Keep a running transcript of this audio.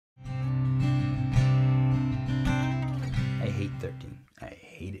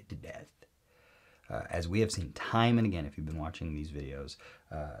as we have seen time and again, if you've been watching these videos,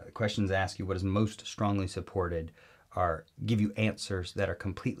 questions ask you what is most strongly supported, give you answers that are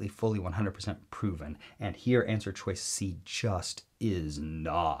completely, fully, 100% proven. And here, answer choice C just is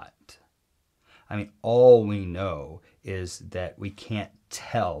not. I mean, all we know is that we can't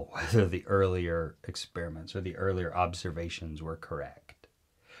tell whether the earlier experiments or the earlier observations were correct.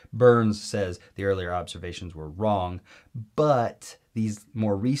 Burns says the earlier observations were wrong, but these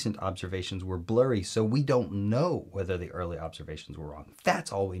more recent observations were blurry, so we don't know whether the early observations were wrong.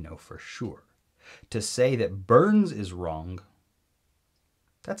 That's all we know for sure. To say that Burns is wrong,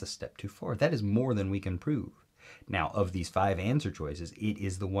 that's a step too far. That is more than we can prove. Now, of these 5 answer choices, it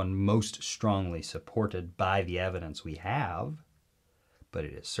is the one most strongly supported by the evidence we have, but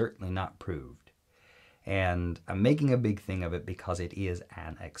it is certainly not proved. And I'm making a big thing of it because it is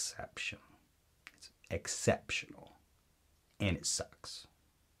an exception. It's exceptional, and it sucks.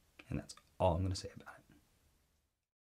 And that's all I'm going to say about it.